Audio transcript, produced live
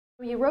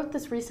You wrote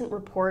this recent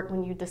report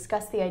when you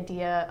discussed the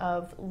idea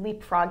of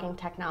leapfrogging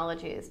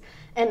technologies.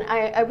 And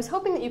I was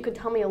hoping that you could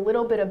tell me a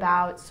little bit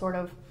about sort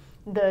of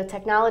the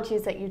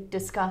technologies that you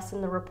discuss in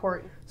the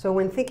report. So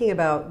when thinking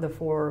about the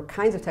four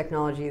kinds of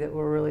technology that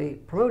we're really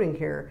promoting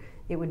here,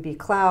 it would be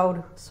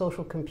cloud,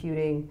 social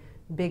computing,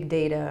 big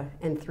data,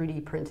 and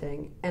 3D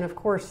printing. And of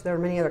course, there are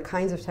many other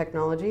kinds of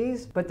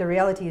technologies, but the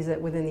reality is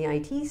that within the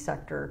IT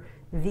sector,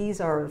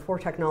 these are the four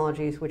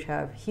technologies which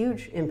have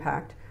huge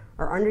impact,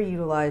 are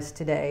underutilized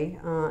today,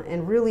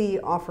 and really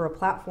offer a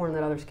platform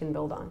that others can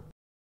build on.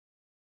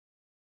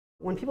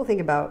 When people think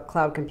about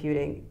cloud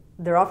computing,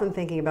 they're often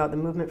thinking about the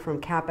movement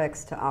from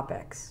CapEx to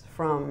OpEx,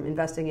 from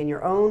investing in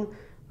your own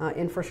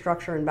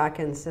infrastructure and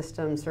back-end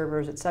systems,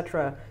 servers,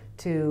 etc.,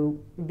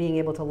 to being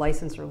able to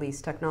license or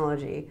lease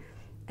technology.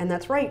 And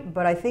that's right,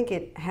 but I think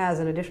it has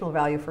an additional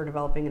value for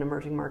developing and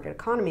emerging market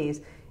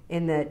economies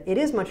in that it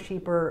is much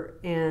cheaper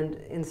and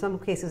in some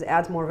cases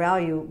adds more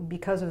value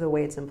because of the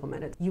way it's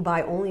implemented. You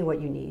buy only what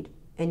you need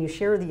and you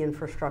share the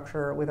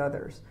infrastructure with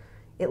others.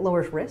 It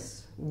lowers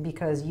risks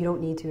because you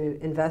don't need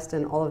to invest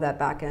in all of that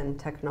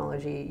back-end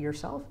technology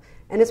yourself,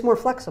 and it's more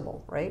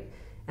flexible, right?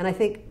 And I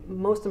think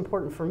most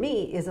important for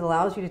me is it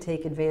allows you to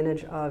take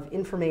advantage of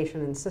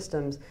information and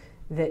systems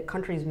that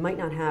countries might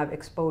not have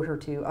exposure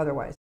to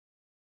otherwise.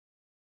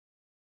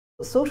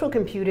 Social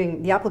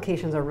computing, the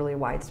applications are really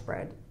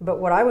widespread, but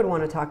what I would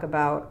want to talk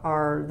about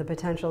are the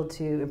potential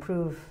to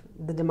improve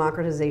the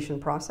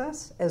democratization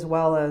process as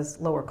well as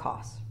lower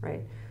costs,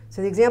 right?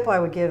 So the example I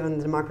would give in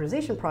the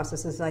democratization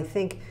process is I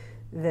think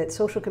that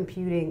social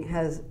computing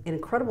has an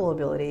incredible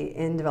ability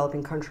in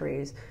developing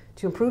countries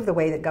to improve the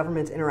way that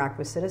governments interact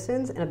with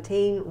citizens and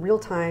obtain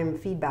real-time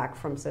feedback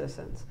from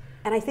citizens.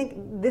 And I think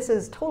this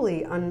is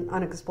totally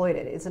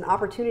unexploited. It's an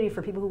opportunity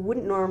for people who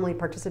wouldn't normally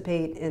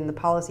participate in the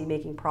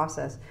policy-making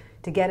process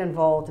to get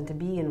involved and to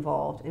be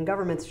involved. And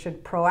governments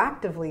should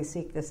proactively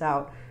seek this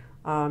out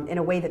in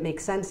a way that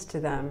makes sense to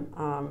them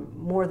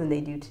more than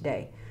they do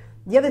today.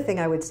 The other thing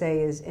I would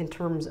say is in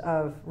terms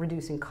of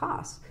reducing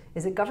costs,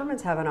 is that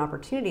governments have an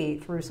opportunity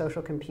through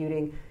social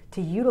computing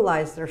to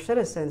utilize their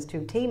citizens to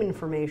obtain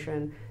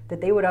information that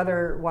they would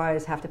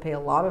otherwise have to pay a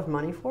lot of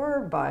money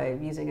for by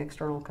using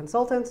external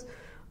consultants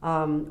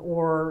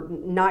or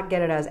not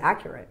get it as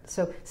accurate.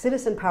 So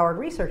citizen-powered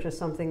research is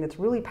something that's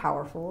really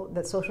powerful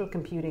that social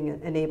computing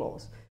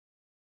enables.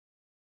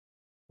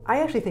 I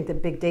actually think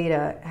that big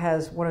data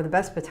has one of the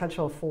best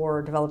potential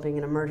for developing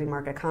in emerging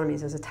market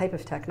economies as a type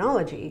of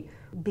technology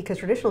because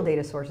traditional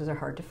data sources are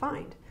hard to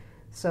find.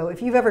 So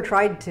if you've ever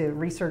tried to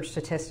research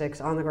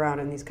statistics on the ground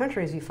in these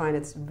countries, you find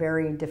it's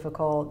very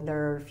difficult,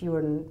 they're few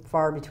and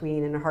far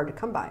between and are hard to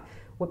come by.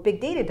 What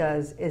big data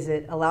does is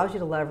it allows you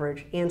to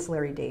leverage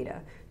ancillary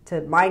data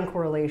to mine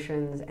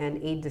correlations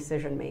and aid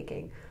decision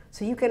making.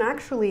 So you can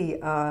actually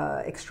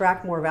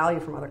extract more value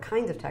from other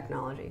kinds of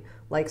technology,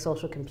 like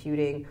social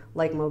computing,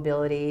 like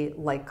mobility,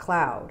 like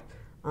cloud.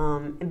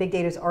 And big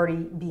data is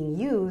already being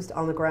used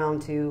on the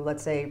ground to,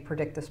 let's say,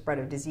 predict the spread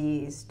of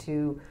disease,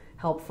 to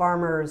help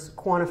farmers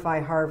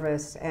quantify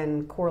harvests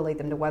and correlate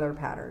them to weather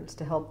patterns,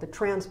 to help the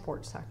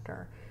transport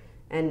sector.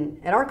 And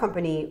at our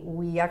company,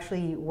 we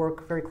actually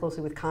work very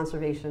closely with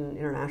Conservation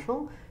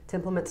International to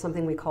implement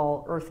something we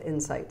call Earth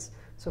Insights.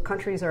 So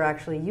countries are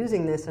actually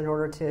using this in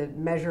order to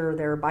measure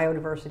their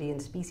biodiversity and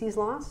species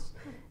loss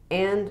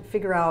and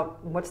figure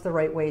out what's the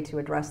right way to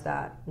address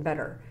that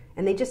better.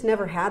 And they just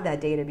never had that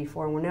data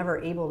before and were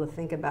never able to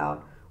think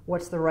about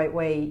what's the right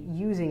way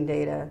using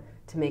data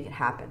to make it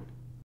happen.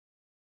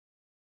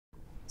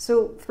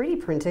 So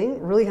 3D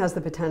printing really has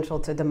the potential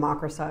to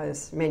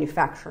democratize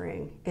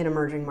manufacturing in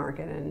emerging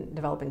market and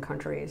developing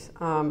countries.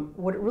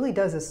 What it really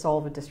does is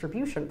solve a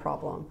distribution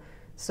problem.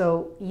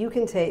 So you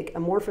can take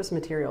amorphous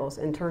materials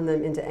and turn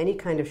them into any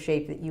kind of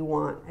shape that you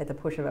want at the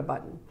push of a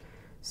button.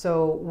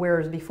 So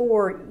whereas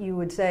before you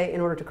would say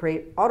in order to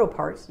create auto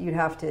parts, you'd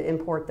have to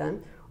import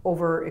them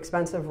over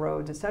expensive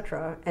roads,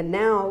 etc. And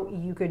now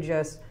you could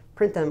just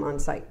print them on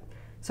site.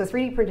 So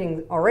 3D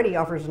printing already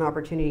offers an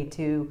opportunity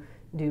to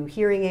do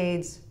hearing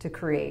aids, to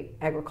create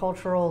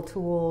agricultural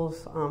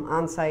tools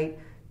on site,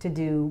 to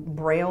do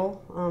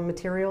braille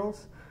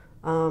materials.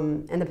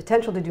 And the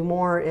potential to do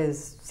more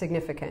is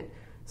significant.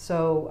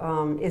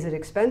 So is it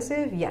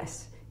expensive?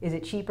 Yes. Is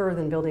it cheaper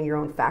than building your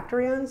own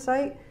factory on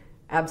site?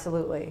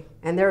 Absolutely.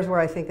 And there's where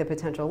I think the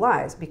potential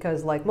lies,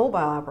 because like mobile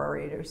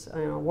operators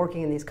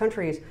working in these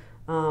countries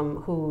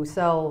who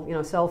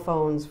sell cell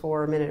phones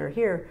for a minute or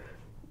here,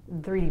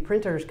 3D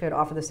printers could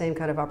offer the same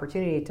kind of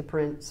opportunity to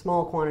print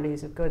small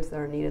quantities of goods that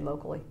are needed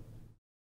locally.